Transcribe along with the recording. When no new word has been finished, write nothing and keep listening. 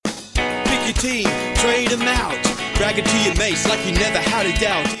your team, trade them out. Brag it to your mates like you never had a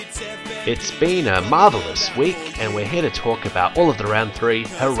doubt. It's been a marvellous week, and we're here to talk about all of the round 3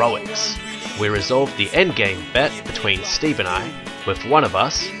 heroics. We resolved the endgame bet between Steve and I, with one of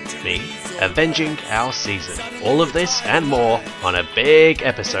us, me, avenging our season. All of this and more on a big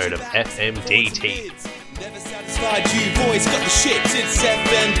episode of FMDT. Never satisfied, you boys got the shits. It's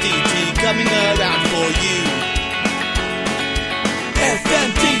FMDT coming around for you.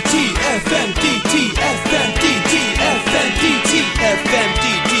 FMDT, FMDT, FMDT, FMDT,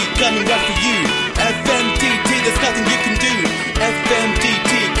 FMDT coming right for you. FMDT, there's nothing you can do.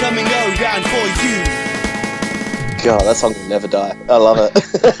 FMDT coming around for you. God, that song will never die. I love it.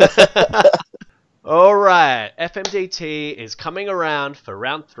 Alright, FMDT is coming around for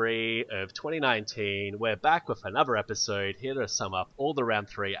round 3 of 2019. We're back with another episode here to sum up all the round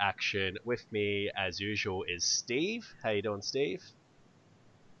 3 action. With me, as usual, is Steve. How you doing, Steve?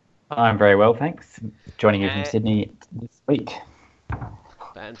 I'm very well, thanks. Joining you from Sydney this week.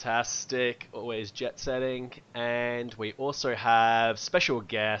 Fantastic, always jet setting. And we also have special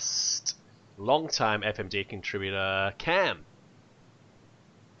guest, long-time FMD contributor, Cam.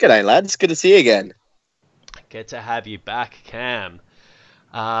 G'day, lads. Good to see you again. Good to have you back, Cam.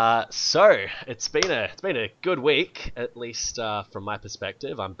 So it's been a good week, at least from my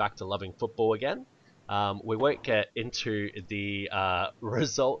perspective. I'm back to loving football again. We won't get into the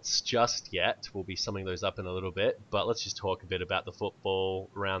results just yet. We'll be summing those up in a little bit, but let's just talk a bit about the football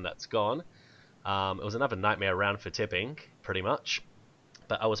round that's gone. It was another nightmare round for tipping, pretty much.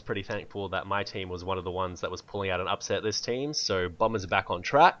 But I was pretty thankful that my team was one of the ones that was pulling out an upset this team. So Bombers are back on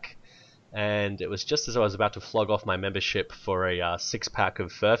track. And it was just as I was about to flog off my membership for a 6-pack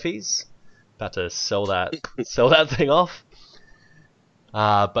of Furfies. About to sell that thing off.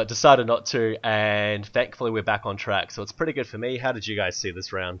 But decided not to. And thankfully we're back on track. So it's pretty good for me. How did you guys see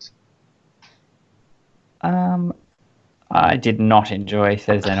this round? I did not enjoy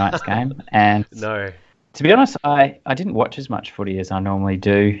Thursday night's game. And No. to be honest, I didn't watch as much footy as I normally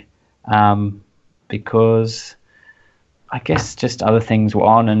do, because I guess just other things were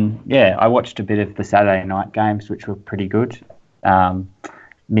on. And yeah, I watched a bit of the Saturday night games, which were pretty good.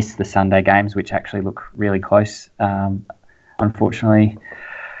 Missed the Sunday games, which actually look really close. Unfortunately,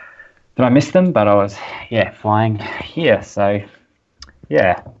 that I missed them, but I was flying here. So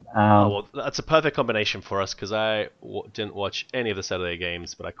yeah. Well, that's a perfect combination for us because I didn't watch any of the Saturday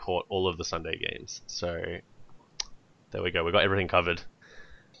games, but I caught all of the Sunday games. So there we go. We got everything covered.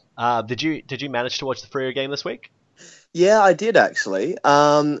 Did you manage to watch the Freo game this week? Yeah, I did actually.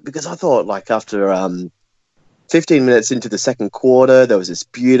 Because I thought, like, after 15 minutes into the second quarter, there was this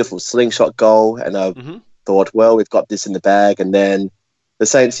beautiful slingshot goal, and I thought, well, we've got this in the bag. And then the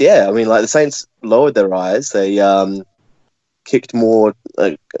Saints, the Saints lowered their eyes. They kicked more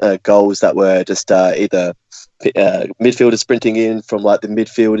goals that were just either midfielders sprinting in from like the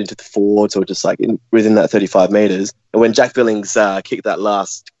midfield into the forwards, or just like within that 35 meters. And when Jack Billings kicked that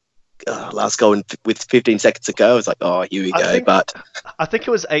last goal with 15 seconds to go, I was like, oh, here we go. I think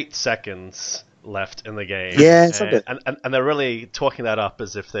it was 8 seconds left in the game. Yeah, it's okay. And they're really talking that up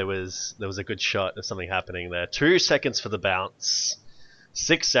as if there was a good shot of something happening there. 2 seconds for the bounce,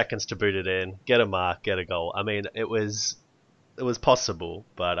 6 seconds to boot it in, get a mark, get a goal. I mean, it was possible,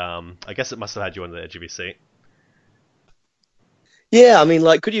 but I guess it must have had you on the edge of your seat. Yeah, I mean,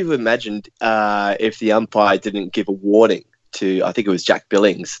 like, could you have imagined if the umpire didn't give a warning to, I think it was Jack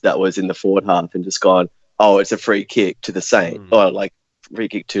Billings that was in the forward half, and just gone, oh, it's a free kick to the Saints, or like free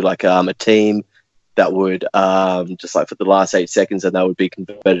kick to like a team that would just like for the last 8 seconds, and that would be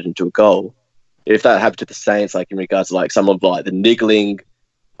converted into a goal. If that happened to the Saints, like in regards to like some of like the niggling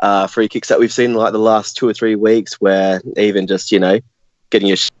free kicks that we've seen like the last 2 or 3 weeks, where even just, getting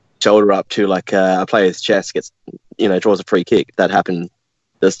your shoulder up to like a player's chest gets, draws a free kick. That happened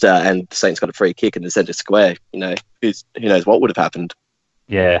just, and the Saints got a free kick in the centre square. Who knows what would have happened.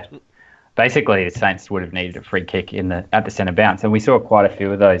 Yeah. Basically, the Saints would have needed a free kick at the centre bounce, and we saw quite a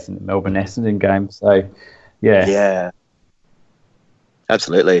few of those in the Melbourne Essendon game. So, yeah. Yeah.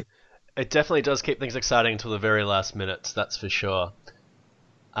 Absolutely. It definitely does keep things exciting until the very last minutes, that's for sure.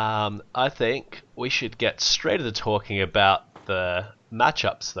 I think we should get straight into talking about the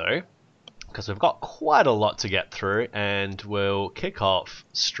matchups, though, because we've got quite a lot to get through, and we'll kick off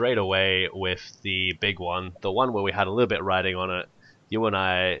straight away with the big one, the one where we had a little bit riding on it. You and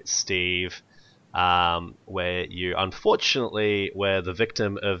I, Steve, where you unfortunately were the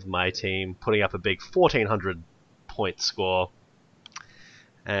victim of my team putting up a big 1,400 point score,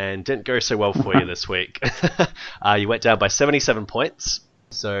 and didn't go so well for you this week. You went down by 77 points.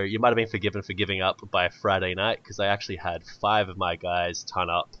 So you might have been forgiven for giving up by Friday night, because I actually had 5 of my guys ton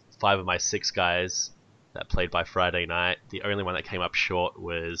up 5 of my 6 guys that played by Friday night. The only one that came up short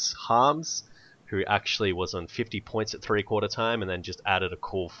was Harms, who actually was on 50 points at 3/4 time and then just added a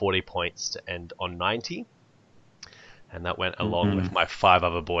cool 40 points to end on 90. And that went along with my 5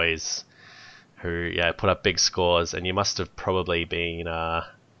 other boys who, put up big scores. And you must have probably been, not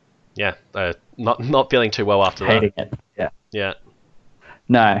feeling too well after Hating that. it. Yeah.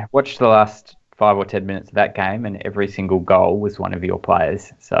 No, watched the last 5 or 10 minutes of that game, and every single goal was one of your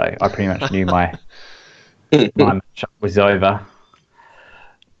players. So I pretty much knew my matchup was over.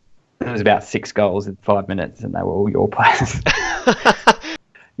 It was about 6 goals in 5 minutes, and they were all your players.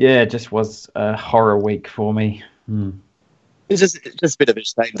 Yeah, it just was a horror week for me. It's just a bit of a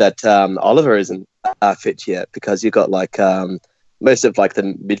shame that Oliver isn't fit yet, because you've got like most of like the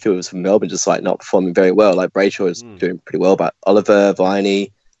midfielders from Melbourne just like not performing very well. Like Brayshaw is doing pretty well, but Oliver,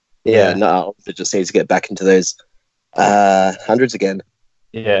 Viney, Oliver just needs to get back into those hundreds again.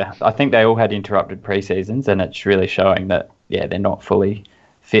 Yeah, I think they all had interrupted pre-seasons, and it's really showing that they're not fully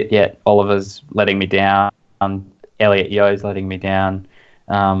fit yet. Oliver's letting me down. Elliot Yeo's letting me down.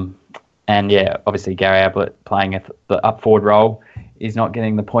 And obviously Gary Ablett playing the up forward role is not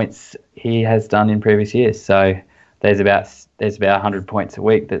getting the points he has done in previous years. So there's about 100 points a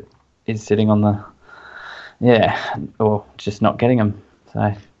week that is sitting on or just not getting them.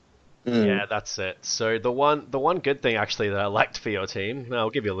 So yeah, that's it. So the one good thing actually that I liked for your team, and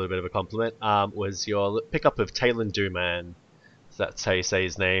I'll give you a little bit of a compliment, was your pickup of Taylor Duman. That's how you say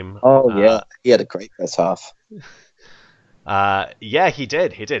his name. Oh yeah, he had a great first half. He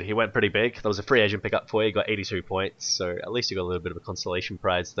did. He went pretty big. That was a free agent pickup for you. He got 82 points, so at least you got a little bit of a consolation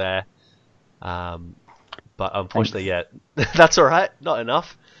prize there. But unfortunately, that's all right. Not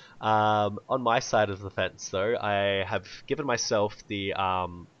enough. On my side of the fence, though, I have given myself the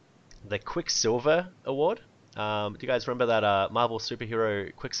Quicksilver Award. Do you guys remember that Marvel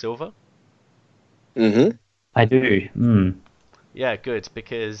superhero Quicksilver? Mm-hmm. I do. Yeah, good,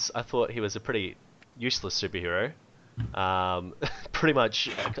 because I thought he was a pretty useless superhero. Pretty much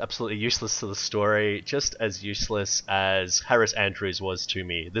absolutely useless to the story, just as useless as Harris Andrews was to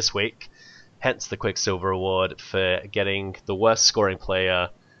me this week. Hence the Quicksilver Award for getting the worst scoring player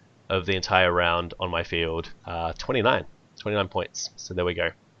of the entire round on my field. 29 points. So there we go.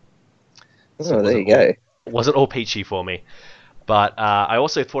 So there you go. Wasn't all peachy for me. But I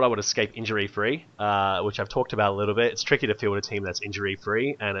also thought I would escape injury-free, which I've talked about a little bit. It's tricky to field a team that's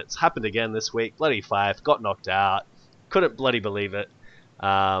injury-free, and it's happened again this week. Bloody Fife got knocked out. Couldn't bloody believe it.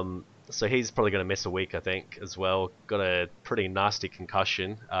 So he's probably going to miss a week, I think, as well. Got a pretty nasty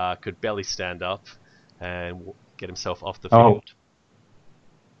concussion. Could barely stand up and get himself off the field.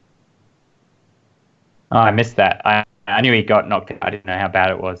 Oh, I missed that. I knew he got knocked out. I didn't know how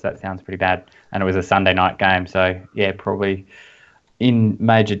bad it was. That sounds pretty bad. And it was a Sunday night game, so probably in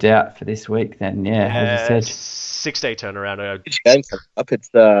major doubt for this week then. As you said. 6-day turnaround. Which game up? It's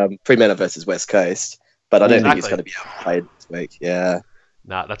Fremantle versus West Coast, but I don't think he's going to be able to play this week. Yeah.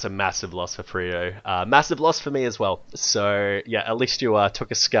 Nah, that's a massive loss for Freo. Massive loss for me as well. So, at least you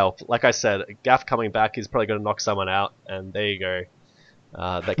took a scalp. Like I said, Gaff coming back is probably going to knock someone out, and there you go.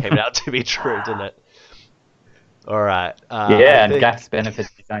 That came out to be true, didn't it? All right. And Gaff's benefits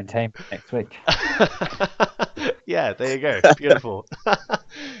his own team next week. Yeah, there you go. Beautiful.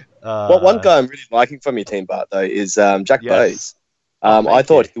 One guy I'm really liking from your team, Bart, though, is Jack Bowes. I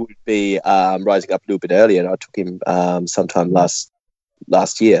thought he would be rising up a little bit earlier, and I took him sometime last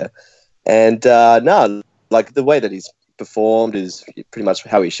year. And like the way that he's performed is pretty much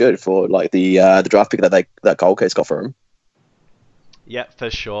how he should for like the draft pick that Gold Coast got for him. Yeah, for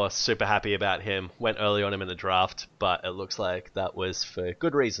sure. Super happy about him. Went early on him in the draft, but it looks like that was for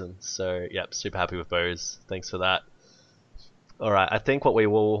good reason. So, super happy with Bowes. Thanks for that. All right, I think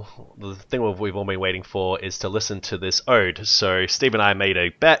the thing we've all been waiting for is to listen to this ode. So, Steve and I made a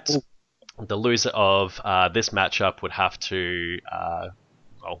bet. The loser of this matchup would have to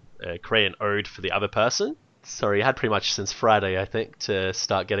create an ode for the other person. So, you had pretty much since Friday, I think, to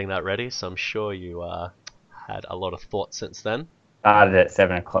start getting that ready. So, I'm sure you had a lot of thought since then. Started at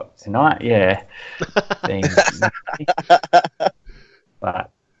 7 o'clock tonight, but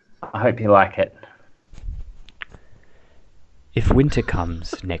I hope you like it. If winter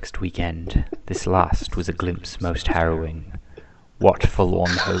comes next weekend, this last was a glimpse most harrowing. What forlorn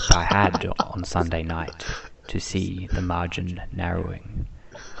hope I had on Sunday night to see the margin narrowing.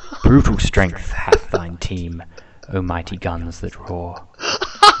 Brutal strength hath thine team, O mighty guns that roar.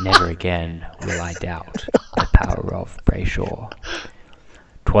 Never again will I doubt the power of Brayshaw.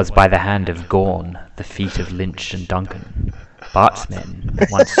 'Twas by the hand of Gawn, the feet of Lynch and Duncan, Bart's men,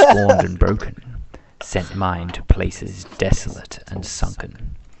 once scorned and broken, sent mine to places desolate and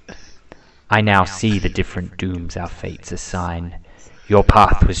sunken. I now see the different dooms our fates assign. Your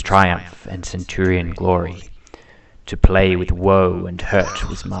path was triumph and centurion glory. To play with woe and hurt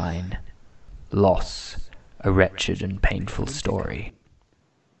was mine. Loss, a wretched and painful story.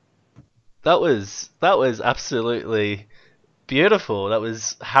 That was absolutely beautiful. That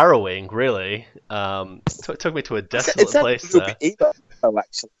was harrowing, really. Took me to a desolate place a little there. bit emo,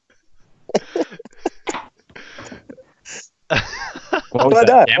 actually. What was But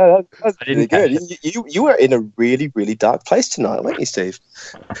that? no, Cam? no, that was I really didn't good. You were in a really, really dark place tonight, weren't you, Steve?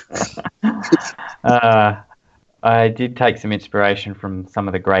 I did take some inspiration from some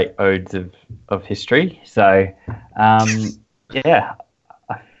of the great odes of history. So, yeah,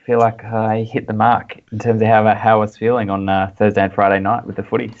 I feel like I hit the mark in terms of how I was feeling on Thursday and Friday night with the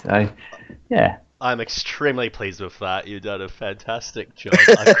footy. So, yeah. I'm extremely pleased with that. You've done a fantastic job.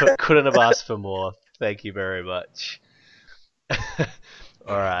 I couldn't have asked for more. Thank you very much.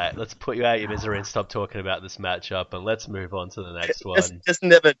 All right, let's put you out of your misery and stop talking about this matchup, and let's move on to the next one. Just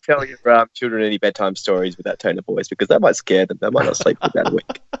never tell your children any bedtime stories with that tone of voice, because that might scare them. They might not sleep for about a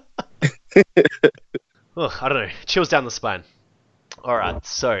week. Oh, I don't know. Chills down the spine. All right,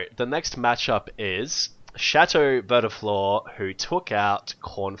 so the next matchup is Chateau Vertiflor, who took out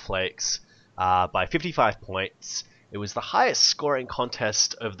Cornflakes by 55 points. It was the highest scoring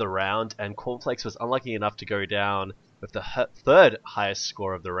contest of the round, and Cornflakes was unlucky enough to go down with the third highest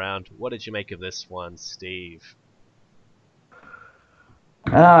score of the round. What did you make of this one, Steve?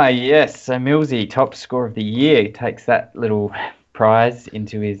 Yes. So Millsy, top score of the year, takes that little prize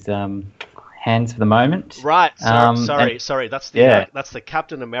into his hands for the moment. Right. Sorry. That's the that's the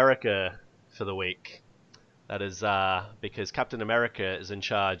Captain America for the week. That is because Captain America is in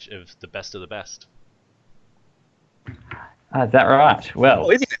charge of the best of the best. Is that right?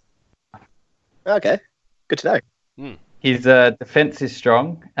 Well, Okay, good to know. his defense is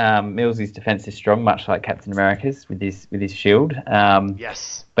strong. Millsy's defense is strong, much like Captain America's with his shield.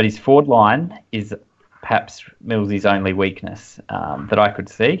 Yes. But his forward line is perhaps Millsy's only weakness that I could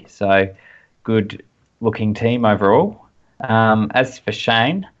see. So, good looking team overall. As for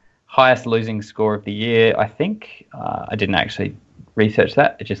Shane, highest losing score of the year, I think. I didn't actually research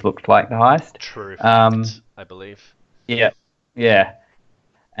that. It just looked like the highest. True fact, I believe. Yeah.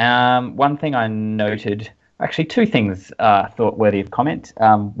 One thing I noted, actually two things thought worthy of comment.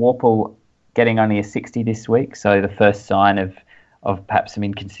 Warple getting only a 60 this week, so the first sign of perhaps some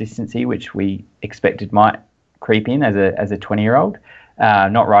inconsistency, which we expected might creep in as a 20-year-old.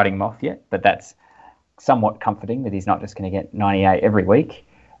 Not writing him off yet, but that's somewhat comforting that he's not just going to get 98 every week.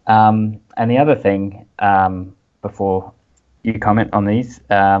 And the other thing, before you comment on this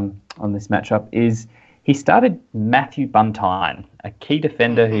matchup, is he started Matthew Buntine, a key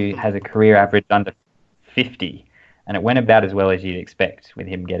defender who has a career average under 50, and it went about as well as you'd expect with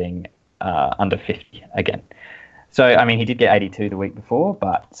him getting under 50 again. So, I mean, he did get 82 the week before,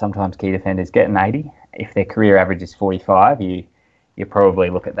 but sometimes key defenders get an 80. If their career average is 45, you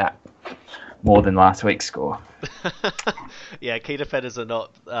probably look at that more than last week's score. Yeah, key defenders are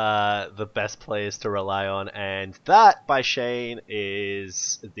not the best players to rely on, and that, by Shane,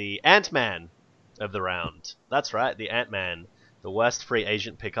 is the Ant-Man of the round. That's right, the Ant-Man, the worst free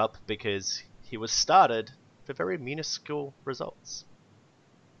agent pickup because he was started for very minuscule results.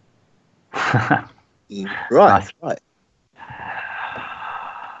 Right. Nice. Right.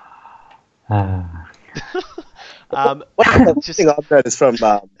 One thing I've noticed from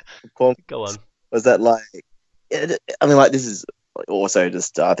Corn Go on. was that, like, I mean, like, this is also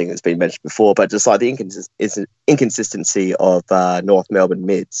just, I think it's been mentioned before, but just like the inconsistency of North Melbourne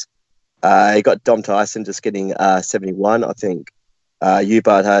mids. You got Dom Tyson just getting 71. I think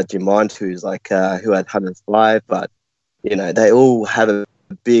Hubert had Dumont, who's like who had 105, but you know they all have a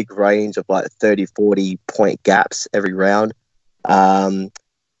big range of like 30, 40 point gaps every round.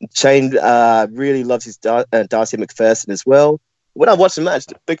 Shane really loves his Darcy McPherson as well. When I watched the match,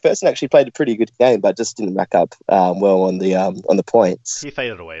 McPherson actually played a pretty good game, but just didn't rack up well on the points. He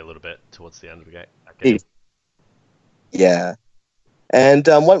faded away a little bit towards the end of the game. Yeah. And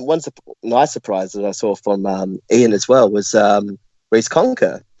one nice surprise that I saw from Ian as well was Reece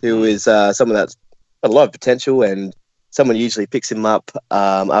Conker, who is someone that's got a lot of potential, and someone usually picks him up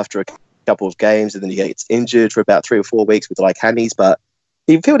after a couple of games, and then he gets injured for about 3 or 4 weeks with like hammies. But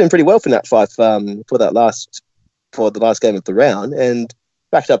he filled in pretty well for that for the last game of the round, and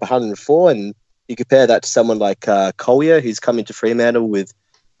backed up 104. And you compare that to someone like Collier, who's come into Fremantle with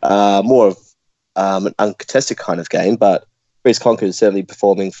more of an uncontested kind of game, but Reece Conker is certainly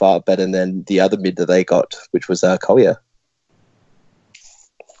performing far better than the other mid that they got, which was Collier.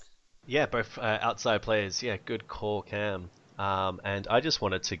 Yeah, both outside players. Yeah, good call, Cam. And I just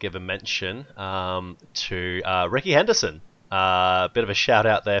wanted to give a mention to Ricky Henderson. Bit of a shout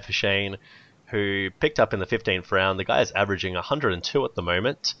out there for Shane, who picked up in the 15th round. The guy is averaging 102 at the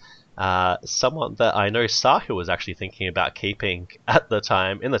moment. Someone that I know Sahil was actually thinking about keeping at the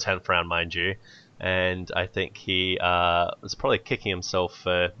time, in the 10th round, mind you. And I think he was probably kicking himself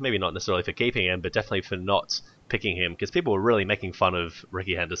for, maybe not necessarily for keeping him, but definitely for not picking him, because people were really making fun of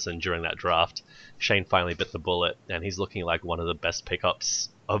Ricky Henderson during that draft. Shane finally bit the bullet, and he's looking like one of the best pickups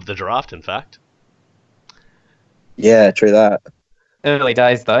of the draft, in fact. Yeah, true that. Early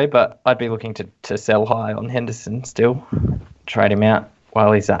days though, but I'd be looking to sell high on Henderson still. Trade him out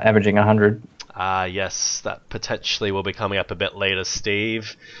while he's averaging 100. Yes, that potentially will be coming up a bit later,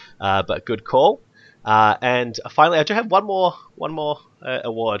 Steve. But good call. And finally, I do have one more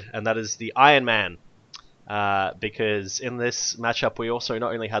award, and that is the Iron Man. Because in this matchup, we also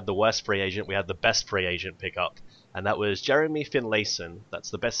not only had the worst free agent, we had the best free agent pickup, and that was Jeremy Finlayson.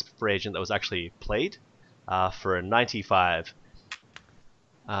 That's the best free agent that was actually played for a 95.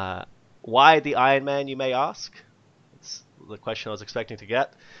 Why the Iron Man, you may ask? That's the question I was expecting to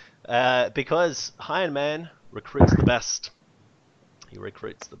get. Because Iron Man recruits the best. He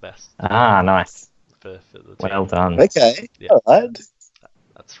recruits the best. Ah, nice. For the team. Well done. Okay, Yeah. all right.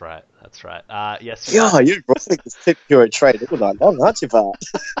 That's right. Yes. Yeah, you're running this tip you're a trade all night long, aren't you, Bart?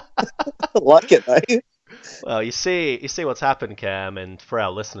 I like it, though. Well, you see what's happened, Cam, and for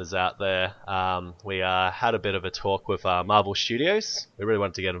our listeners out there, we had a bit of a talk with Marvel Studios. We really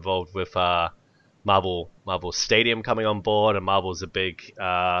wanted to get involved with Marvel Stadium coming on board, and Marvel's a big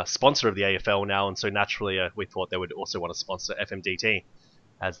sponsor of the AFL now, and so naturally we thought they would also want to sponsor FMDT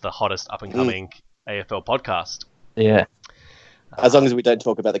as the hottest up-and-coming AFL podcast. Yeah. As long as we don't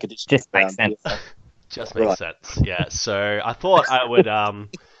talk about the conditions. Just makes sense. Just makes sense, yeah. So I thought I would,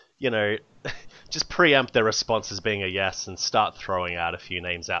 just preempt their response as being a yes and start throwing out a few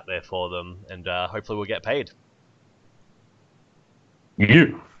names out there for them, and hopefully we'll get paid.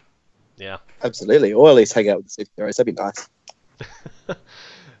 You. Yeah. Absolutely. Or at least hang out with the superheroes. That'd be nice.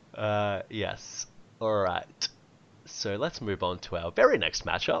 Yes. All right. So let's move on to our very next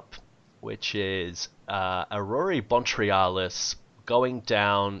matchup, which is Aurori Bontrialis going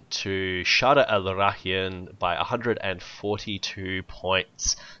down to Shada Al-Rahyan by 142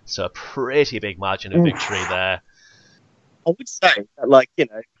 points. So a pretty big margin of victory there. I would say,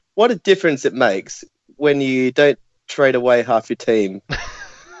 that, what a difference it makes when you don't trade away half your team,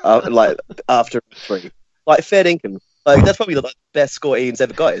 after three. Like, fair income. That's probably the best score Ian's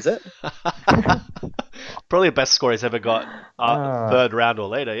ever got, is it? Probably the best score he's ever got, third round or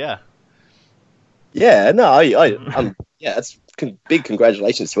later, yeah. Yeah, no, that's big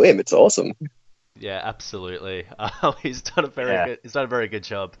congratulations to him. It's awesome. Yeah, absolutely. He's done a very good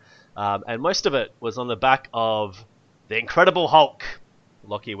job, and most of it was on the back of the Incredible Hulk,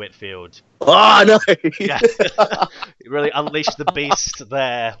 Lockie Whitfield. Oh no! Yeah, he really unleashed the beast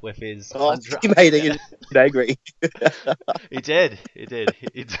there with his. He made it angry. He did.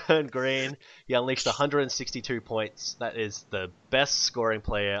 He turned green. He unleashed 162 points. That is the best scoring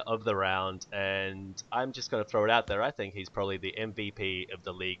player of the round, and I'm just going to throw it out there. I think he's probably the MVP of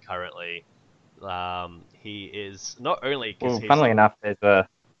the league currently. He is not only. Well, funnily enough, there's a.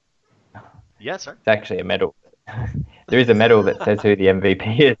 Yeah, sorry. It's actually a medal. There is a medal that says who the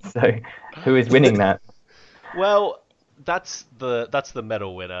MVP is. So, who is winning that? Well, that's the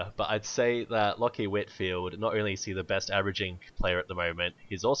medal winner, but I'd say that Lockie Whitfield, not only is he the best averaging player at the moment,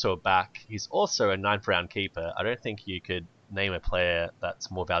 he's also a back. He's also a 9th round keeper. I don't think you could name a player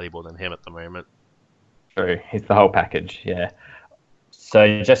that's more valuable than him at the moment. True, he's the whole package. Yeah.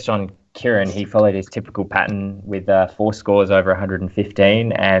 So just on Kieran, he followed his typical pattern with 4 scores over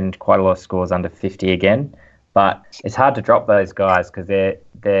 115 and quite a lot of scores under 50 again. But it's hard to drop those guys because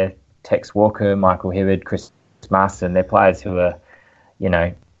they're Tex Walker, Michael Hibberd, Chris Marston. They're players who are,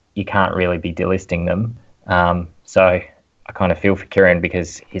 you can't really be delisting them. So I kind of feel for Kieran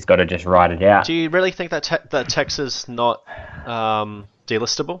because he's got to just ride it out. Do you really think that that Tex is not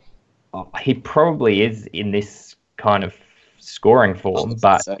delistable? He probably is in this kind of scoring form,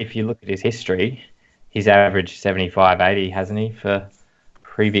 but if you look at his history, he's averaged 75, 80, hasn't he, for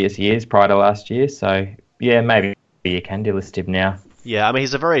previous years prior to last year? So, yeah, maybe you can delist him now. Yeah, I mean,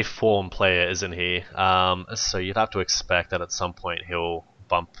 he's a very form player, isn't he? So you'd have to expect that at some point he'll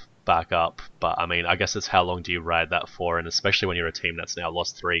bump back up. But, I mean, I guess it's how long do you ride that for, and especially when you're a team that's now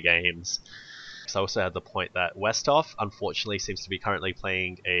lost 3 games. So I also had the point that Westhoff, unfortunately, seems to be currently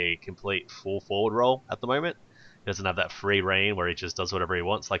playing a complete full forward role at the moment. He doesn't have that free reign where he just does whatever he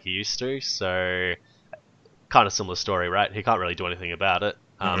wants like he used to. So, kind of similar story, right? He can't really do anything about it.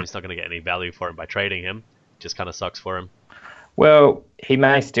 He's not going to get any value for him by trading him. Just kind of sucks for him. Well, he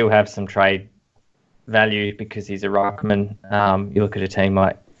may still have some trade value because he's a ruckman. You look at a team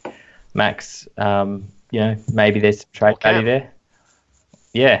like Max, maybe there's some trade value there.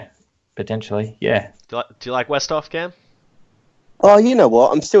 Yeah, potentially, yeah. Do you like Westhoff, Cam? Oh, you know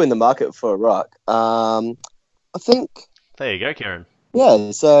what? I'm still in the market for a ruck. I think... There you go, Kieran. Yeah,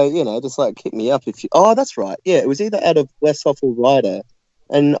 so, just hit me up if you... Oh, that's right. Yeah, it was either out of Westhoff or Ryder.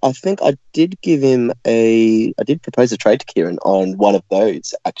 And I think I did I did propose a trade to Kieran on one of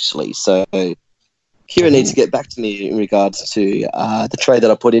those, actually. So Kieran needs to get back to me in regards to the trade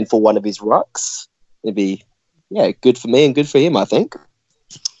that I put in for one of his rucks. It'd be, good for me and good for him, I think.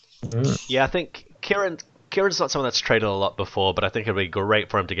 Yeah, I think Kieran's not someone that's traded a lot before, but I think it'd be great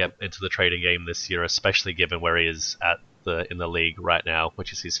for him to get into the trading game this year, especially given where he is in the league right now,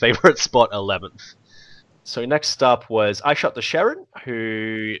 which is his favourite spot, 11th. So next up was I Shot the Sharon,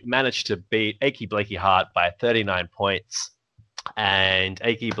 who managed to beat Achy Bleaky Hart by 39 points. And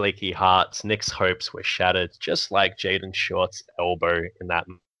Achy Bleaky Hart's Nick's hopes were shattered, just like Jaden Short's elbow in that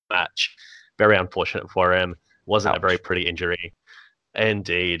match. Very unfortunate for him. Wasn't a very pretty injury.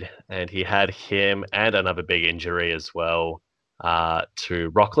 Indeed. And he had him and another big injury as well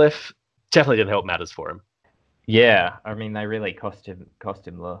to Rockcliffe. Definitely didn't help matters for him. Yeah, I mean, they really cost him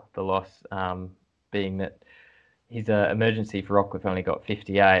the loss, being that his emergency for Rockcliffe only got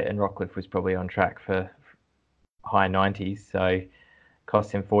 58, and Rockcliffe was probably on track for high 90s, so cost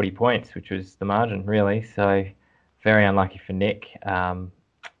him 40 points, which was the margin, really. So very unlucky for Nick.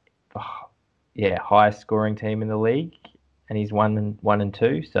 Highest scoring team in the league, and he's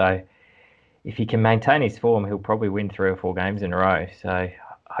 1-2. So if he can maintain his form, he'll probably win 3 or 4 games in a row. So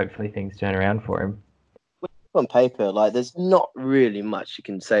hopefully things turn around for him. On paper, there's not really much you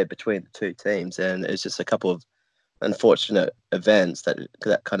can say between the two teams, and it's just a couple of unfortunate events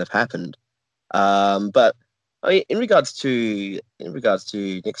that kind of happened. But I mean, in regards to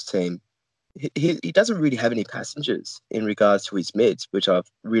Nick's team, he doesn't really have any passengers in regards to his mids, which I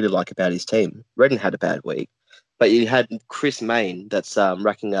really like about his team. Redden had a bad week, but you had Chris Main that's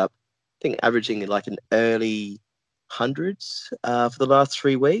racking up, I think, averaging an early hundreds for the last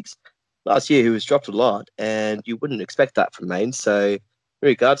 3 weeks. Last year, he was dropped a lot, and you wouldn't expect that from Main. So, in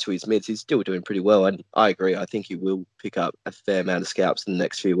regards to his mids, he's still doing pretty well. And I agree. I think he will pick up a fair amount of scalps in the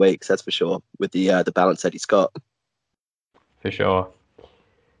next few weeks. That's for sure, with the balance that he's got. For sure.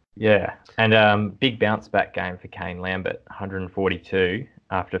 Yeah. And big bounce back game for Kane Lambert, 142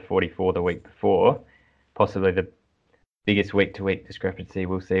 after 44 the week before. Possibly the biggest week-to-week discrepancy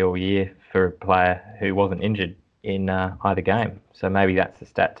we'll see all year for a player who wasn't injured in either game. So maybe that's a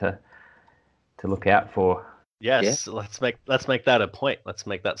stat to look out for. Yes, yeah. Let's make that a point. Let's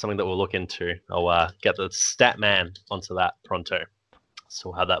make that something that we'll look into. I'll get the stat man onto that pronto. So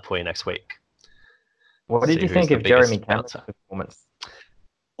we'll have that for you next week. What did you think of Jeremy Cameron's performance?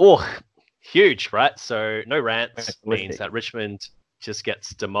 Oh, huge, right? So no rants means that Richmond just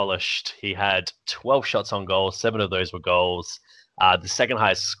gets demolished. He had 12 shots on goal, 7 of those were goals. The second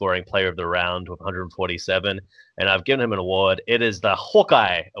highest scoring player of the round with 147. And I've given him an award. It is the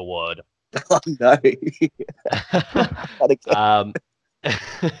Hawkeye Award. Oh, no.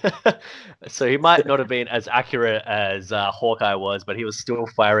 So he might not have been as accurate as Hawkeye was, but he was still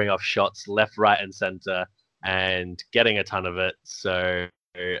firing off shots left, right, and center and getting a ton of it. So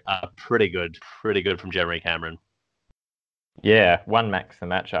pretty good from Jeremy Cameron. Yeah, one max the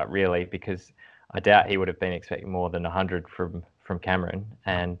matchup, really, because I doubt he would have been expecting more than 100 from Cameron,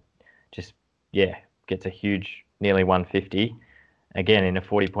 and just, gets a huge nearly 150. Again, in a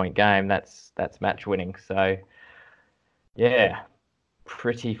 40-point game, that's match winning. So,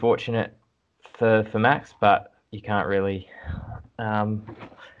 pretty fortunate for Max, but you can't really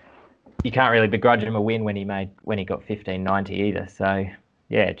begrudge him a win when he got 1590 either. So,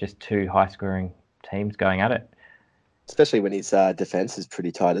 just 2 high-scoring teams going at it. Especially when his defense is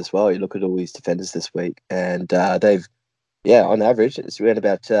pretty tight as well. You look at all his defenders this week, and they've, on average, it's around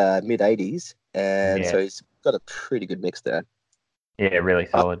about mid-80s, and so he's got a pretty good mix there. Yeah, really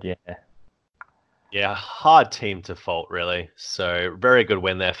solid, Yeah, hard team to fault, really. So, very good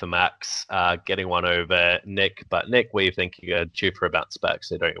win there for Max, getting one over Nick. But Nick, we think you're due for a bounce back,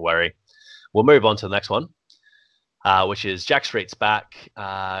 so don't you worry. We'll move on to the next one, which is Jack Street's back,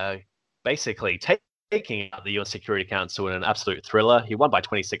 basically taking out the US Security Council in an absolute thriller. He won by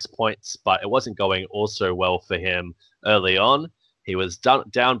 26 points, but it wasn't going also well for him early on. He was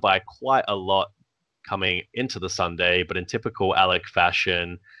down by quite a lot coming into the Sunday, but in typical Alec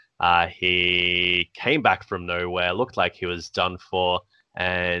fashion, he came back from nowhere, looked like he was done for,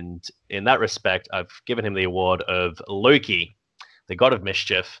 and in that respect, I've given him the award of Loki, the god of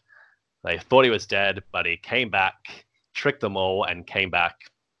mischief. They thought he was dead, but he came back, tricked them all and came back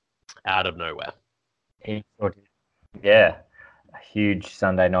out of nowhere. Yeah, a huge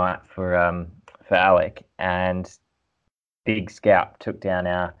Sunday night for Alec, and Big Scout took down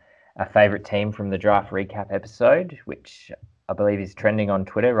our favourite team from the draft recap episode, which I believe is trending on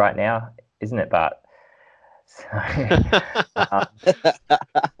Twitter right now, isn't it, Bart? So,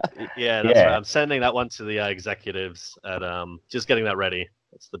 yeah, that's right. I'm sending that one to the executives at just getting that ready.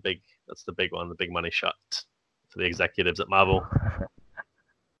 That's the big one, the big money shot for the executives at Marvel.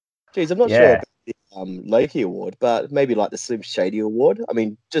 Jeez, I'm not sure about the Loki award, but maybe like the Slim Shady award. I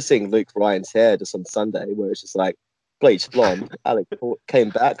mean, just seeing Luke Ryan's hair just on Sunday, where it's just like bleached blonde. Alec came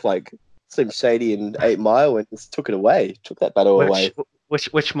back like Slim Shady in 8 Mile and just took it away, took that battle away.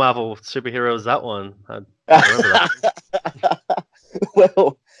 Which Marvel superhero is that one? I remember that.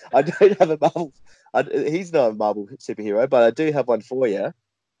 Well, I don't have a Marvel. He's not a Marvel superhero, but I do have one for you.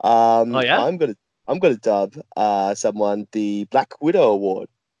 Yeah? I'm gonna dub someone the Black Widow award,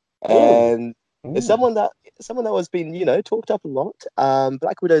 and it's someone that was being talked up a lot.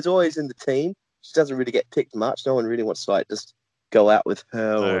 Black Widow's always in the team. She doesn't really get picked much. No one really wants to just go out with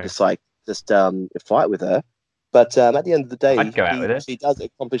her or just fight with her. But at the end of the day, she does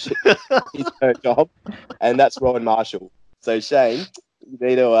accomplish her job, and that's Rowan Marshall. So Shane, you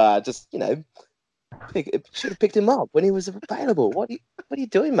need to should have picked him up when he was available. What are you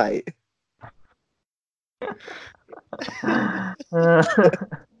doing, mate?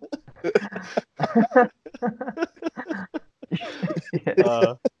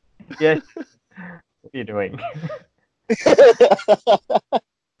 Yes. What are you doing?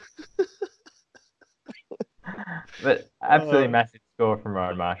 But absolutely massive score from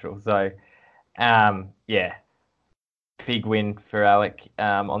Rowan Marshall. So, big win for Alec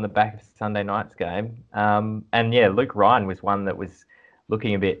on the back of Sunday night's game. Luke Ryan was one that was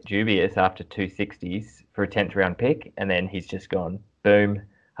looking a bit dubious after 260s for a 10th round pick, and then he's just gone boom,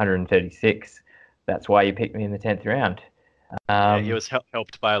 136. That's why you picked me in the 10th round. He was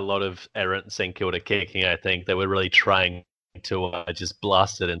helped by a lot of errant St Kilda kicking. I think they were really trying to just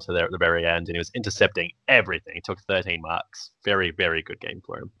blast it into there at the very end, and he was intercepting everything. He took 13 marks. Very, very good game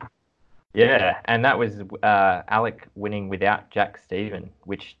for him. Yeah, and that was Alec winning without Jack Stephen,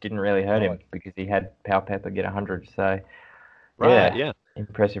 which didn't really hurt him because he had Powell-Pepper get 100. So,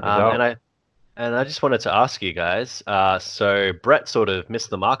 impressive result. And I just wanted to ask you guys, so Brett sort of missed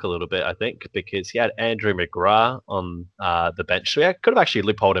the mark a little bit, I think, because he had Andrew McGrath on the bench. So he could have actually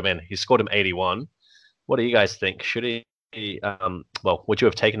loopholed him in. He scored him 81. What do you guys think? Should he, would you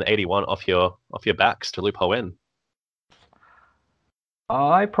have taken the 81 off your backs to loophole in?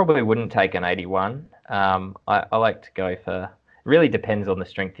 I probably wouldn't take an 81. I like to go for, really depends on the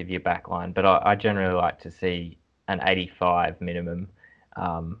strength of your back line, but I generally like to see an 85 minimum.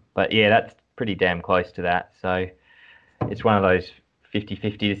 But yeah, that's pretty damn close to that. So it's one of those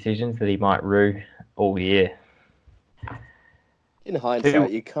 50-50 decisions that he might rue all year. In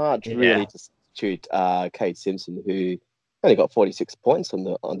hindsight, you can't really substitute Kate Simpson, who only got 46 points on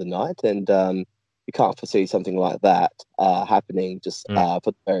the night, and you can't foresee something like that happening just for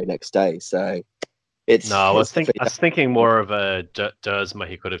the very next day. So it's I was thinking more of a Dersma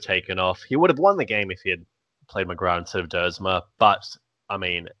he could have taken off. He would have won the game if he had played McGrath instead of Dersma, but I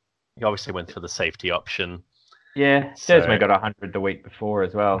mean, he obviously went for the safety option. Yeah, Dersma got 100 the week before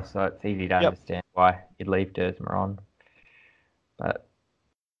as well, so it's easy to understand why you'd leave Dersma on. But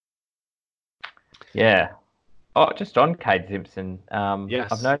yeah. Oh, just on Cade Simpson.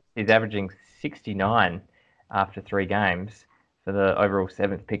 Yes. I've noticed he's averaging 69 after 3 games for the overall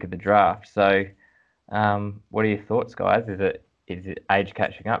 7th pick of the draft. So, what are your thoughts, guys? Is it age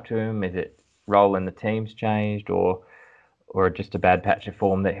catching up to him? Is it role in the team's changed, or just a bad patch of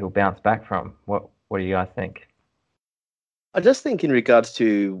form that he'll bounce back from? What do you guys think? I just think in regards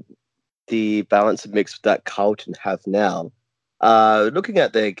to the balance of mix that Carlton have now, looking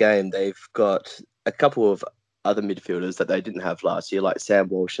at their game, they've got a couple of other midfielders that they didn't have last year, like Sam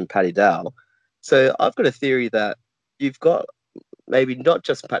Walsh and Paddy Dow. So I've got a theory that you've got maybe not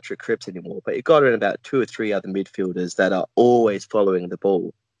just Patrick Cripps anymore, but you've got around about 2 or 3 other midfielders that are always following the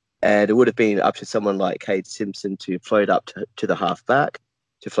ball. And it would have been up to someone like Cade Simpson to float up to the half-back,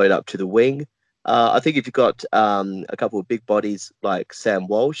 to float up to the wing. I think if you've got a couple of big bodies like Sam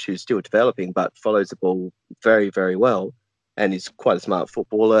Walsh, who's still developing but follows the ball very, very well, and he's quite a smart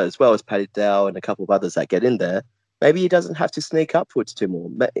footballer, as well as Paddy Dow and a couple of others that get in there, maybe he doesn't have to sneak upwards too more.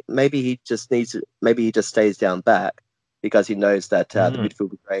 Maybe he just stays down back because he knows that the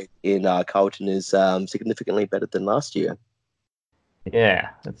midfield grade in Carlton is significantly better than last year. Yeah,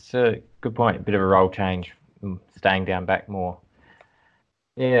 that's a good point. A bit of a role change, staying down back more.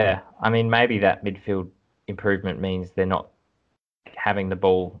 Yeah, I mean, maybe that midfield improvement means they're not having the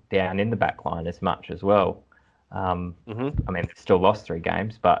ball down in the back line as much as well. I mean, they've still lost 3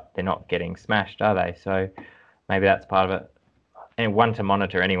 games, but they're not getting smashed, are they? So maybe that's part of it. And one to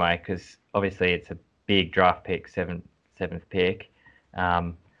monitor anyway, because obviously it's a big draft pick, seventh pick.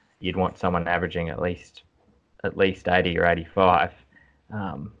 You'd want someone averaging at least 80 or 85.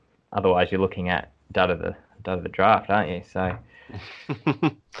 Otherwise, you're looking at dud of the draft, aren't you? So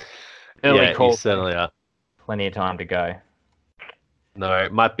early call, you certainly are. Plenty of time to go. No,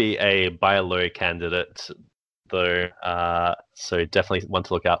 it might be a buy low candidate though, so definitely one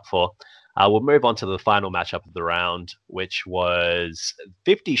to look out for. We'll move on to the final matchup of the round, which was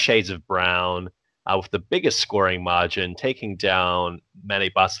 50 Shades of Brown, with the biggest scoring margin, taking down Mane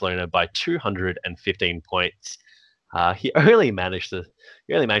Barcelona by 215 points. He only managed to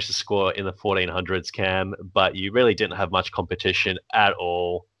score in the 1400s, Cam, but you really didn't have much competition at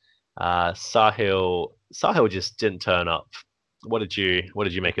all. Sahil just didn't turn up. What did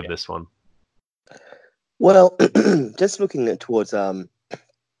you make of this one? Well, just looking towards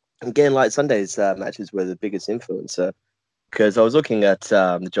again, like Sunday's matches were the biggest influencer, because I was looking at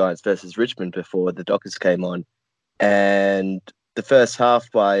the Giants versus Richmond before the Dockers came on, and the first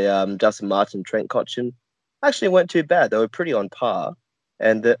half by Justin Martin, Trent Cotchin actually weren't too bad. They were pretty on par,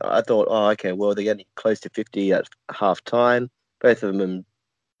 and I thought, oh, okay, well, they're getting close to 50 at half time. Both of them,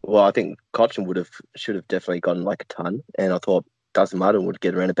 well, I think Cotchin should have definitely gotten like a ton, and I thought Justin Martin would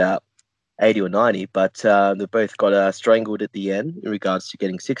get around about 80 or 90, but they both got strangled at the end in regards to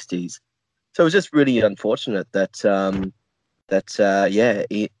getting 60s. So it was just really unfortunate that Sahil's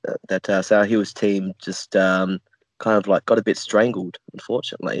team just kind of like got a bit strangled,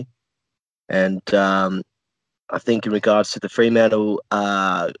 unfortunately. And I think in regards to the Fremantle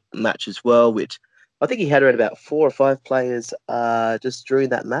match as well, which I think he had around about 4 or 5 players just during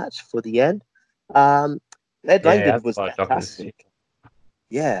that match for the end. Ed Langdon was fantastic.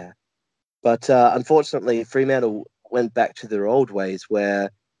 Yeah. But unfortunately, Fremantle went back to their old ways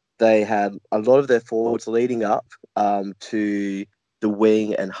where they had a lot of their forwards leading up to the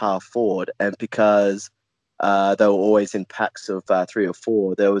wing and half forward. And because they were always in packs of 3 or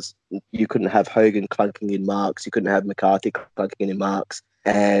 4, you couldn't have Hogan clunking in marks. You couldn't have McCarthy clunking in marks.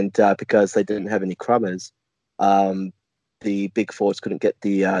 And because they didn't have any crummers, the big forwards couldn't get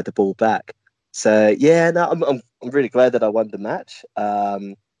the ball back. So, yeah, no, I'm really glad that I won the match.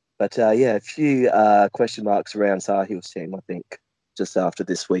 But a few question marks around Sahil's team, I think, just after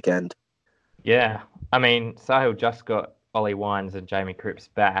this weekend. Yeah, I mean, Sahil just got Ollie Wines and Jamie Cripps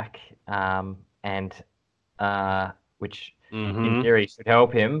back, which in theory should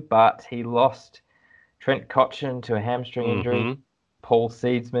help him, but he lost Trent Cotchin to a hamstring injury, Paul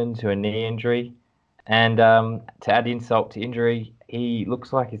Seedsman to a knee injury, and to add insult to injury, he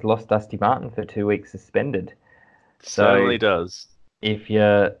looks like he's lost Dusty Martin for 2 weeks suspended. Certainly does. If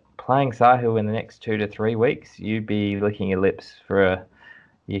you're playing Sahil in the next 2 to 3 weeks, you'd be licking your lips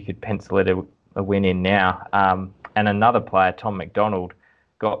you could pencil it a win in now. And another player, Tom McDonald,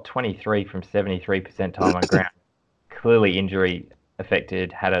 got 23 from 73% time on ground. Clearly injury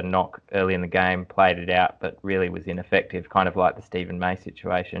affected, had a knock early in the game, played it out, but really was ineffective, kind of like the Stephen May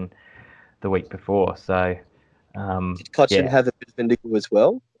situation the week before. So, did Cotchin have a bit of a niggle as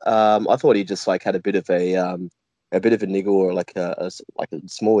well? I thought he just like had a bit of a niggle or like a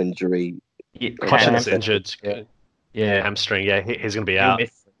small injury. Cotchin's injured. Yeah, hamstring. Yeah, he's going to be out. He'll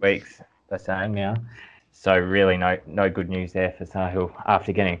miss weeks, they're saying now. So really, no good news there for Sahil.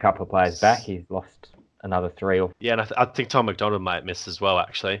 After getting a couple of players back, he's lost another 3 or. Yeah, and I think Tom McDonald might miss as well,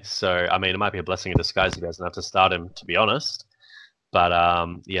 actually. So I mean, it might be a blessing in disguise. He doesn't have to start him, to be honest. But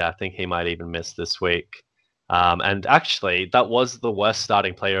I think he might even miss this week. And actually, that was the worst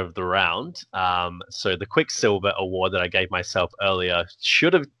starting player of the round. So the Quicksilver award that I gave myself earlier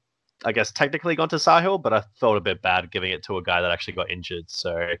should have, I guess, technically gone to Sahil, but I felt a bit bad giving it to a guy that actually got injured.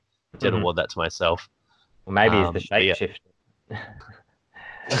 So I did award that to myself. Well, maybe it's the shapeshifter.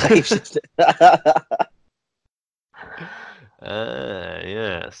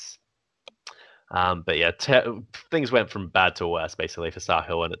 Yes. But yeah, things went from bad to worse basically for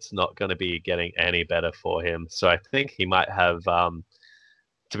Sahil, and it's not going to be getting any better for him. So I think he might have, to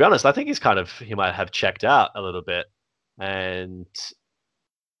be honest, I think he might have checked out a little bit. And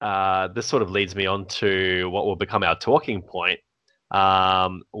this sort of leads me on to what will become our talking point,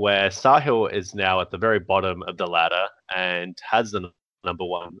 where Sahil is now at the very bottom of the ladder and has the number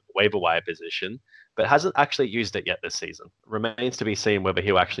 1 waiver wire position, but hasn't actually used it yet this season. Remains to be seen whether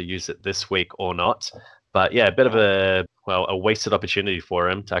he'll actually use it this week or not. But yeah, a bit of a wasted opportunity for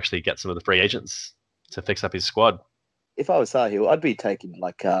him to actually get some of the free agents to fix up his squad. If I was Sahil, I'd be taking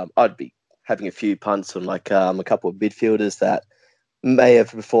I'd be having a few punts on like a couple of midfielders that may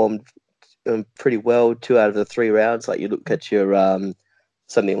have performed pretty well 2 out of the 3 rounds. Like you look at your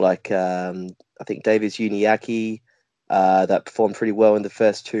something like I think Davies Uniacke that performed pretty well in the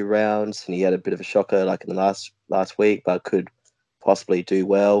first 2 rounds, and he had a bit of a shocker like in the last week, but could possibly do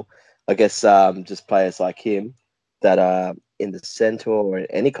well. I guess just players like him that are in the centre or in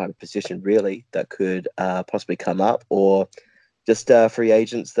any kind of position really that could possibly come up, or just free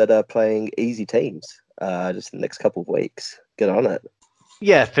agents that are playing easy teams just in the next couple of weeks. Get on it.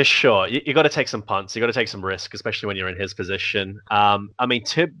 Yeah, for sure. You got to take some punts. You got to take some risk, especially when you're in his position. I mean,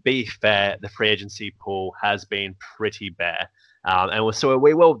 to be fair, the free agency pool has been pretty bare. So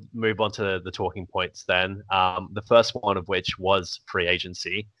we will move on to the talking points then. The first one of which was free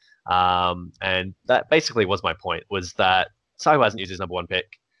agency. And that basically was my point, was that Saho hasn't used his number 1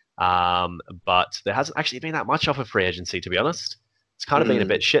 pick. But there hasn't actually been that much off of free agency, to be honest. It's kind of been a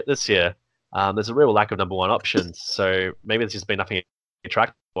bit shit this year. There's a real lack of number 1 options. So maybe there's just been nothing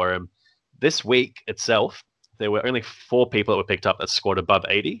attractive for him. This week itself, there were only 4 people that were picked up that scored above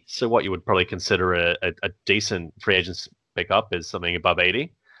 80. So what you would probably consider a decent free agent pickup is something above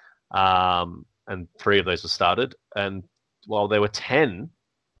 80. And 3 of those were started. And while there were 10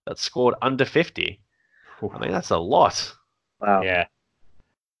 that scored under 50, I mean, that's a lot. Wow.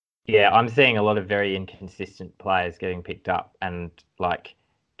 Yeah, I'm seeing a lot of very inconsistent players getting picked up, and like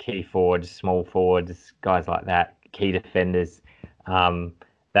key forwards, small forwards, guys like that, key defenders.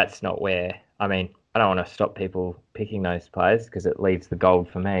 That's not where, I mean, I don't want to stop people picking those players because it leaves the gold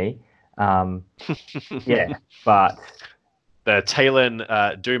for me. Yeah, but the Taylor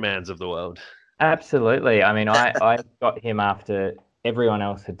Dumans of the world. Absolutely. I mean, I got him after everyone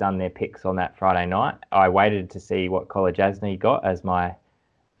else had done their picks on that Friday night. I waited to see what College Asney got as my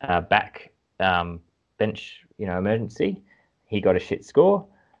back bench, emergency. He got a shit score.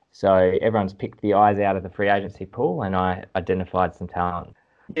 So everyone's picked the eyes out of the free agency pool, and I identified some talent.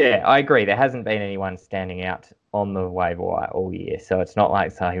 Yeah, I agree. There hasn't been anyone standing out on the waiver wire all year. So it's not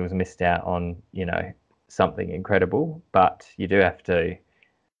like he was missed out on, something incredible. But you do have to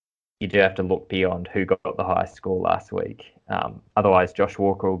look beyond who got the highest score last week. Otherwise, Josh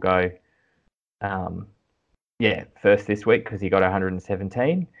Walker will go, first this week because he got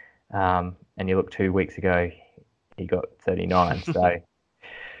 117. And you look 2 weeks ago, he got 39. So,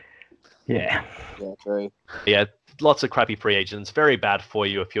 yeah. Yeah, true. Yeah, lots of crappy free agents. Very bad for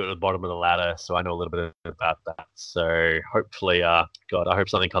you if you're at the bottom of the ladder. So I know a little bit about that. So hopefully, I hope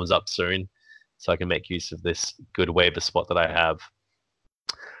something comes up soon so I can make use of this good waiver spot that I have.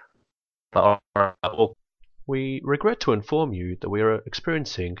 But we regret to inform you that we are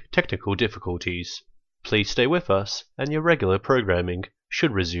experiencing technical difficulties. Please stay with us, and your regular programming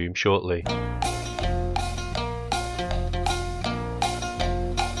should resume shortly.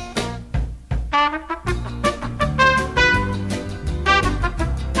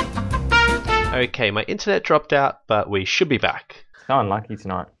 Okay, my internet dropped out, but we should be back. So unlucky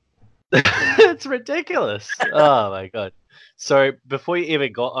tonight. It's ridiculous. Oh my god. So before you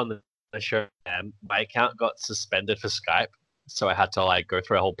even got on the show, my account got suspended for Skype, so I had to go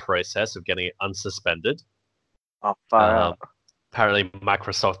through a whole process of getting it unsuspended. Oh, far out. Apparently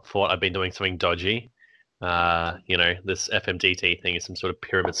Microsoft thought I'd been doing something dodgy. This FMDT thing is some sort of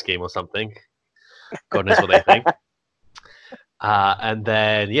pyramid scheme or something. God knows what they think. And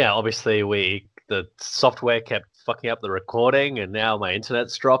then, obviously the software kept fucking up the recording, and now my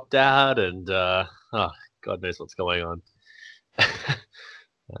internet's dropped out, and God knows what's going on.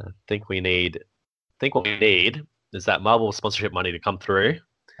 I think what we need is that Marvel sponsorship money to come through,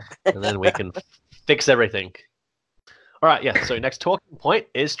 and then we can fix everything. All right, yeah. So next talking point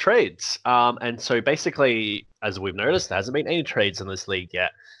is trades. And so basically, as we've noticed, there hasn't been any trades in this league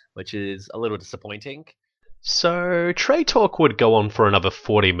yet, which is a little disappointing. So trade talk would go on for another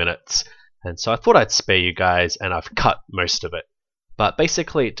 40 minutes, and so I thought I'd spare you guys, and I've cut most of it. But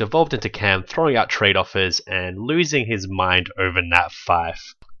basically, it devolved into Cam throwing out trade offers and losing his mind over Nat 5.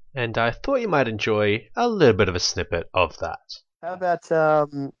 And I thought you might enjoy a little bit of a snippet of that. How about,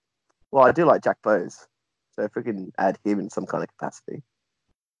 well, I do like Jack Bowes, so if we can add him in some kind of capacity.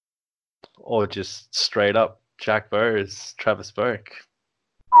 Or just straight up Jack Bowes, Travis Boak.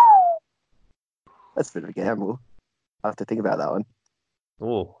 That's a bit of a gamble. I have to think about that one.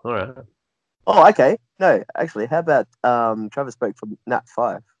 Oh, all right. Oh, okay. No, actually, how about Travis Boak from Nat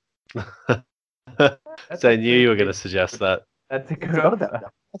 5? So I knew you were going to suggest that. That's a good offer.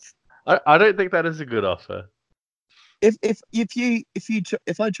 I don't think that is a good offer.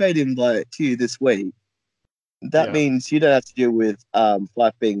 If I trade him to you this week, that means you don't have to deal with 5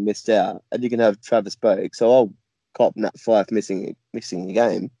 being missed out, and you can have Travis Boak. So I'll cop Nat 5 missing a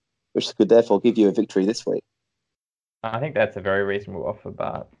game. which could therefore give you a victory this week. I think that's a very reasonable offer,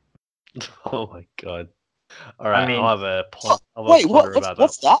 Bart. Oh my god! All right, I mean- I'll have a Wait, ponder about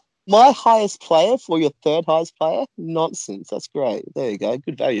what's that? My highest player for your third highest player? Nonsense. That's great. There you go.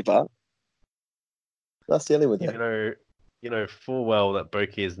 Good value, Bart. Nice dealing with it. You know full well that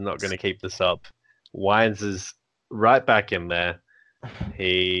Boki is not going to keep this up. Wines is right back in there.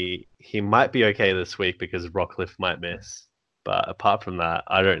 He might be okay this week because Rockcliffe might miss, but apart from that,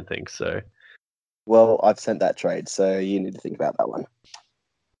 I don't think so. Well, I've sent that trade, so you need to think about that one.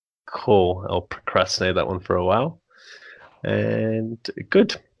 Cool. I'll procrastinate that one for a while. And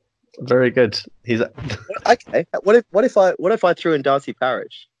good, very good. He's Okay. What if I threw in Darcy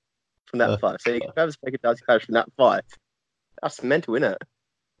Parish from that 5? So you can Travis Baker, Darcy Parish from that 5. That's mental, isn't it?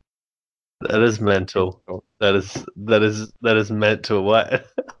 that is mental. That is mental. What?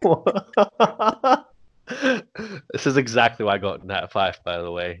 This is exactly why I got Nat 5, by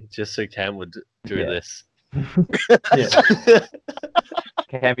the way, just so Cam would do this.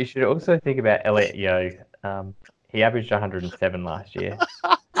 Cam, you should also think about Elliot Yeo. He averaged 107 last year.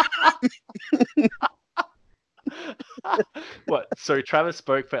 What? So Travis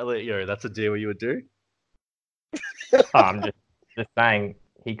spoke for Elliot Yeo. That's a deal you would do? I'm just saying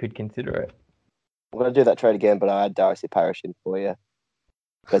he could consider it. I'm going to do that trade again, but I had Darcy Parish in for you.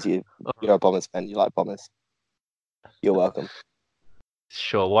 Because you're a Bombers fan. You like Bombers. You're welcome.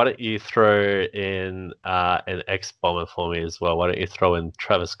 Sure. Why don't you throw in an ex-Bomber for me as well? Why don't you throw in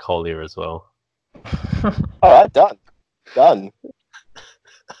Travis Collier as well? All right, done.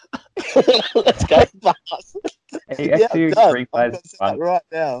 Let's go, Bars. He actually done. three I'm players. gonna say that right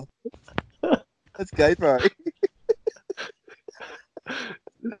now. Let's go, bro.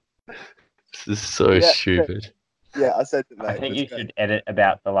 This is so stupid. Yeah, I said it, mate. I think Let's you go. should edit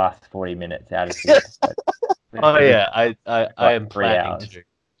about the last 40 minutes out of the episode. Oh yeah, I am 3 planning hours. to.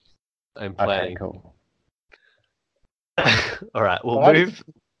 I'm Okay, planning. cool. All right, Alright.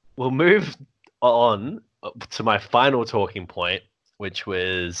 we'll move on to my final talking point, which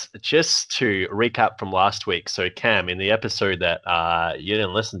was just to recap from last week. So Cam, in the episode that you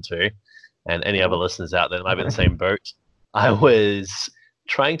didn't listen to, and any other listeners out there that might be in the same boat, I was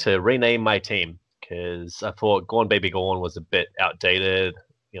trying to rename my team because I thought Gone Baby Gone was a bit outdated.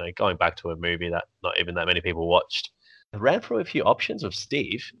 You know, going back to a movie that not even that many people watched. I ran through a few options with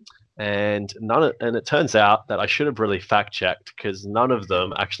Steve, and it turns out that I should have really fact checked because none of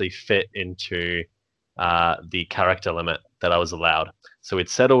them actually fit into the character limit that I was allowed. So it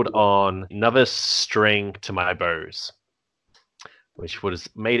settled on another string to my bows, which was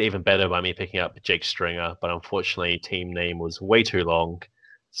made even better by me picking up Jake Stringer, but unfortunately team name was way too long,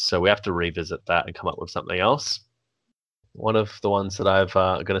 so we have to revisit that and come up with something else. One of the ones that I've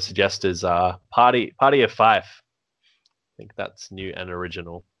going to suggest is Party of 5. I think that's new and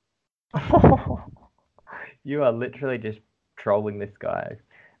original. You are literally just trolling this guy.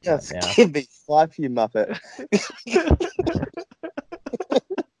 Just Yeah. give me 5, you muppet.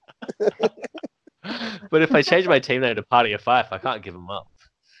 But if I change my team name to Party of 5, I can't give them up.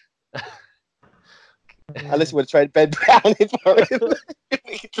 Unless you want to trade Ben Brown in for him.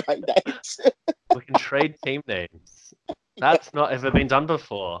 We can trade names. We can trade team names. That's not ever been done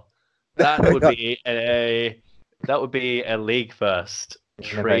before. That would be a league first.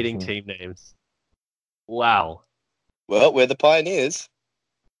 Trading team names. Wow. Well, we're the pioneers.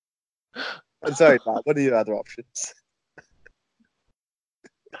 I'm sorry, Matt. What are your other options?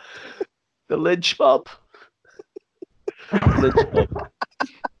 The Lynch Mob. Lynch Mob.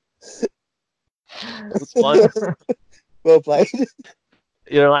 That's one. Well played.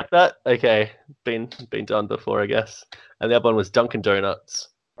 You don't like that? Okay. Been done before, I guess. And the other one was Dunkin' Donuts.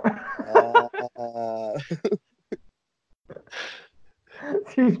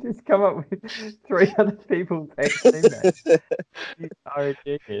 You just come up with 3 other people's ex-team names. You are a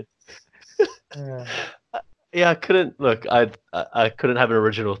genius. Yeah, I couldn't look. I couldn't have an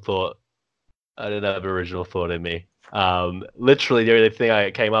original thought. I didn't have an original thought in me. Literally, the only thing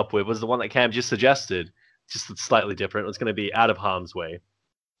I came up with was the one that Cam just suggested, just slightly different. It was going to be Out of Harm's Way.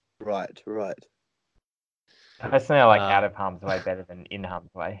 Right. Personally, I like Out of Harm's Way better than In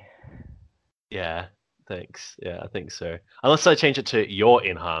Harm's Way. Yeah, thanks. Yeah, I think so. Unless I change it to You're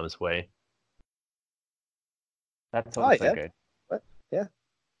in Harm's Way. That's also yeah. good. Yeah.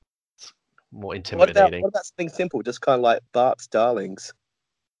 It's more What intimidating. about something simple? Just kind of like Bart's Darlings.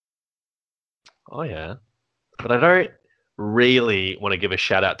 Oh yeah, but I don't really want to give a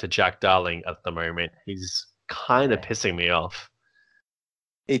shout out to Jack Darling at the moment. He's kind of pissing me off.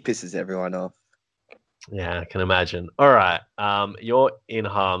 He pisses everyone off. Yeah, I can imagine. All right, You're in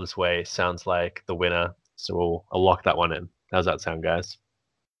Harm's Way sounds like the winner, so I'll lock that one in. How's that sound, guys?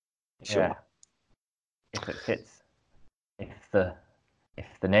 Sure. Yeah. If it fits. If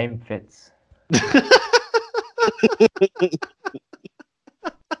the name fits.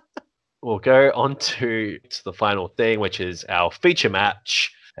 We'll go on to the final thing, which is our feature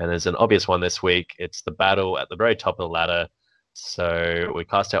match. And there's an obvious one this week. It's the battle at the very top of the ladder. So we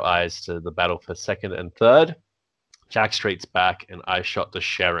cast our eyes to the battle for second and third. Jack Street's back, and I shot the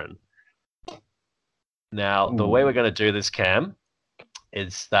Sharon. Now, the way we're going to do this, Cam,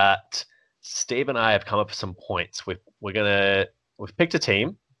 is that Steve and I have come up with some points. We've picked a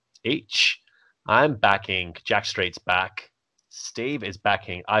team each. I'm backing Jack Street's back. Steve is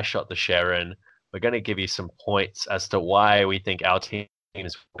backing I Shot the Sharon. We're going to give you some points as to why we think our teams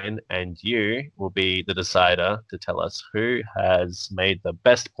win, and you will be the decider to tell us who has made the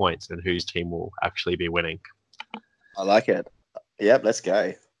best points and whose team will actually be winning. I like it. Yep, let's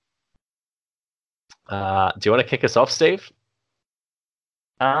go. Do you want to kick us off, Steve?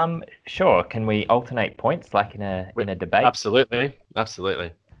 Sure. Can we alternate points like in a debate? Absolutely.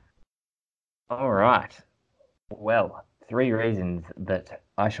 All right. Well, 3 reasons that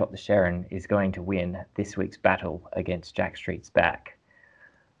I Shot the Sharon is going to win this week's battle against Jack Street's back.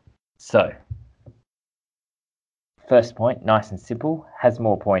 So, first point, nice and simple, has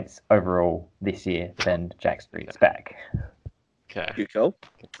more points overall this year than Jack Street's back. Okay. Good call.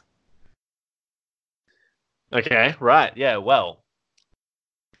 Okay, right. Yeah, well,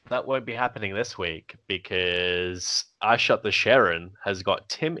 that won't be happening this week because I Shot the Sharon has got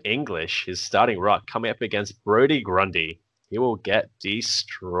Tim English, his starting ruck, coming up against Brodie Grundy. He will get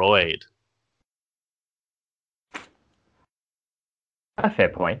destroyed. A fair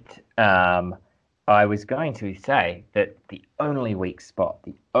point. I was going to say that the only weak spot,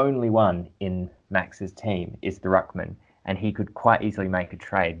 the only one in Max's team is the ruckman, and he could quite easily make a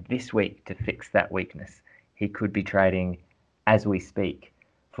trade this week to fix that weakness. He could be trading as we speak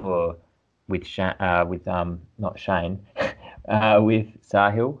with Sahil,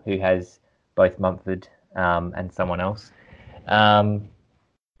 who has both Mumford and someone else.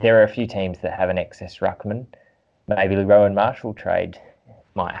 There are a few teams that have an excess ruckman. Maybe the Rowan Marshall trade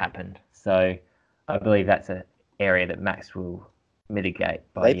might happen. So I believe that's an area that Max will mitigate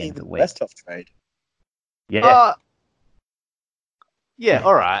by the end of the week. Best off trade. Yeah. Yeah,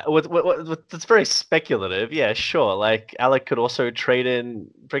 all right. That's very speculative. Yeah, sure. Like, Alec could also trade in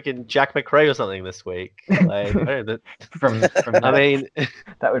freaking Jack McRae or something this week. Like, I don't know, I mean,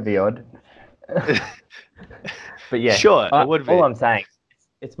 that would be odd. But yeah, sure, it would be. All I'm saying,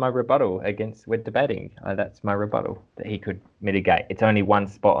 it's my rebuttal against we're debating. That's my rebuttal that he could mitigate. It's only one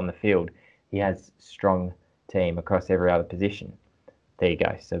spot on the field. He has strong team across every other position. There you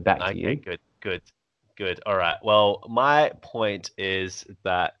go. So back to you. Good. All right. Well, my point is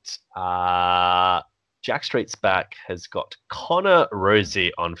that Jack Street's back has got Connor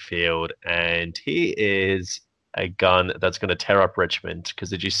Rosie on field, and he is a gun that's going to tear up Richmond. Because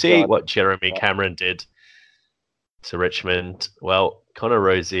did you see what Jeremy Cameron did to Richmond? Well, Connor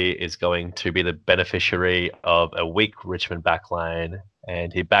Rosie is going to be the beneficiary of a weak Richmond backline,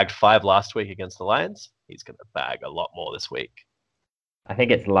 and he bagged 5 last week against the Lions. He's going to bag a lot more this week. I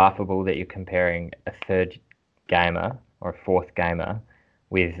think it's laughable that you're comparing a 3rd gamer or a 4th gamer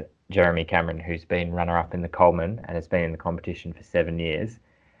with Jeremy Cameron, who's been runner-up in the Coleman and has been in the competition for 7 years.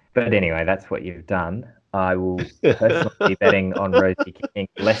 But anyway, that's what you've done. I will personally be betting on Rosie kicking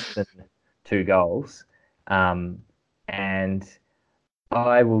less than 2 goals. And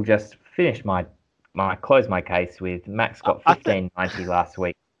I will just finish close my case with Max got 1590 last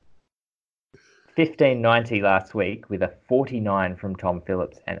week. 1590 last week with a 49 from Tom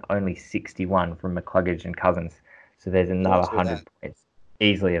Phillips and only 61 from McCluggage and Cousins. So there's another 100 points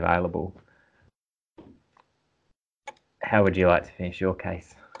easily available. How would you like to finish your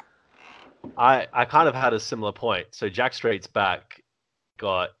case? I kind of had a similar point. So Jack Street's back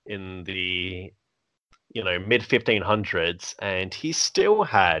got in the mid 1500s, and he still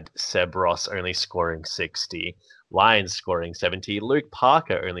had Seb Ross only scoring 60, Lyons scoring 70, Luke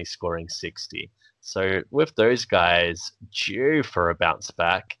Parker only scoring 60. So with those guys due for a bounce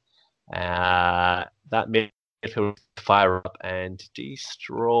back, that midfield fire up and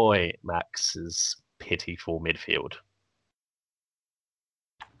destroy Max's pitiful midfield.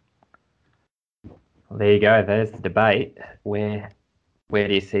 Well, there you go. There's the debate. Where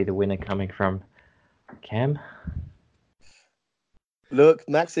do you see the winner coming from, Cam? Look,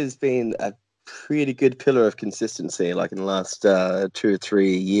 Max has been a pretty good pillar of consistency, like in the last 2 or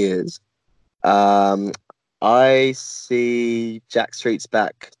 3 years. I see Jack Street's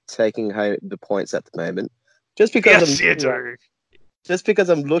back taking home the points at the moment, just because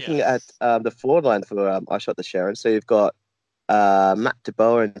I'm looking at the forward line for I Shot the Sharon. So you've got Matt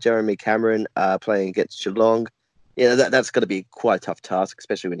DeBoer and Jeremy Cameron playing against Geelong. That's going to be quite a tough task,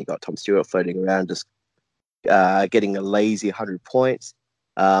 especially when you got Tom Stewart floating around just getting a lazy 100 points.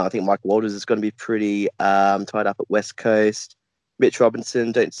 I think Mike Walters is going to be pretty tied up at West Coast. Mitch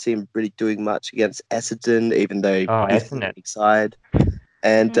Robinson don't seem really doing much against Essendon, even though he's on the big side.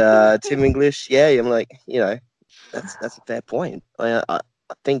 And Tim English, I'm like, that's a fair point. I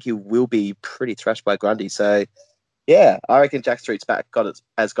think you will be pretty thrashed by Grundy. So, I reckon Jack Street's back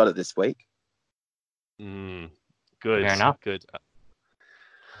has got it this week. Good. Fair enough. Good.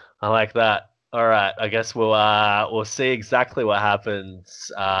 I like that. All right, I guess we'll see exactly what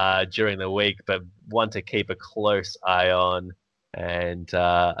happens during the week, but one to keep a close eye on. And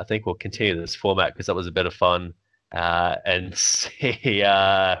I think we'll continue this format because that was a bit of fun and see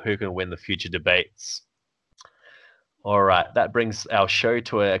who can win the future debates. All right, that brings our show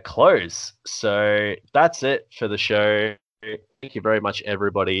to a close. So that's it for the show. Thank you very much,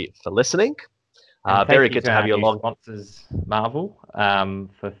 everybody, for listening. Very good to have you along. Sponsors Marvel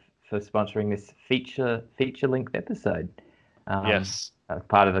for sponsoring this feature-length episode. Yes.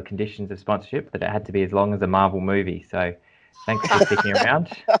 Part of the conditions of sponsorship that it had to be as long as a Marvel movie. So thanks for sticking around.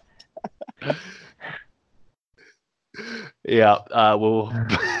 Yeah, we'll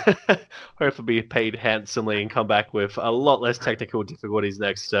hopefully be paid handsomely and come back with a lot less technical difficulties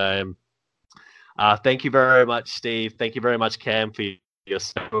next time. Thank you very much, Steve. Thank you very much, Cam, for your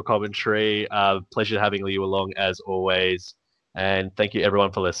special commentary. Pleasure having you along as always. And thank you,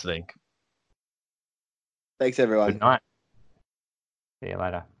 everyone, for listening. Thanks, everyone. Good night. See you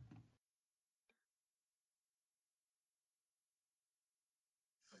later.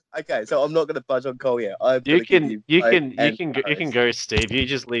 Okay, so I'm not going to budge on Cole yet. You can go, Steve. You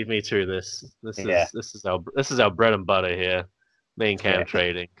just leave me to this. This is our bread and butter here. Me and Cam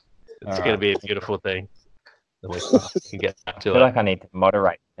trading. It's going to be a beautiful thing. We can get back to I feel like I need to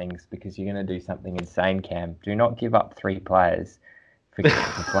moderate things because you're going to do something insane, Cam. Do not give up 3 players for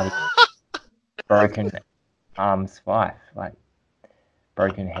bloody broken arms five, like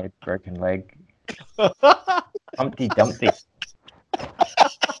broken head, broken leg, Humpty Dumpty.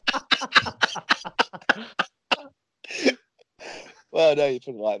 Well, no, you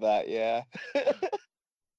put it like that, yeah.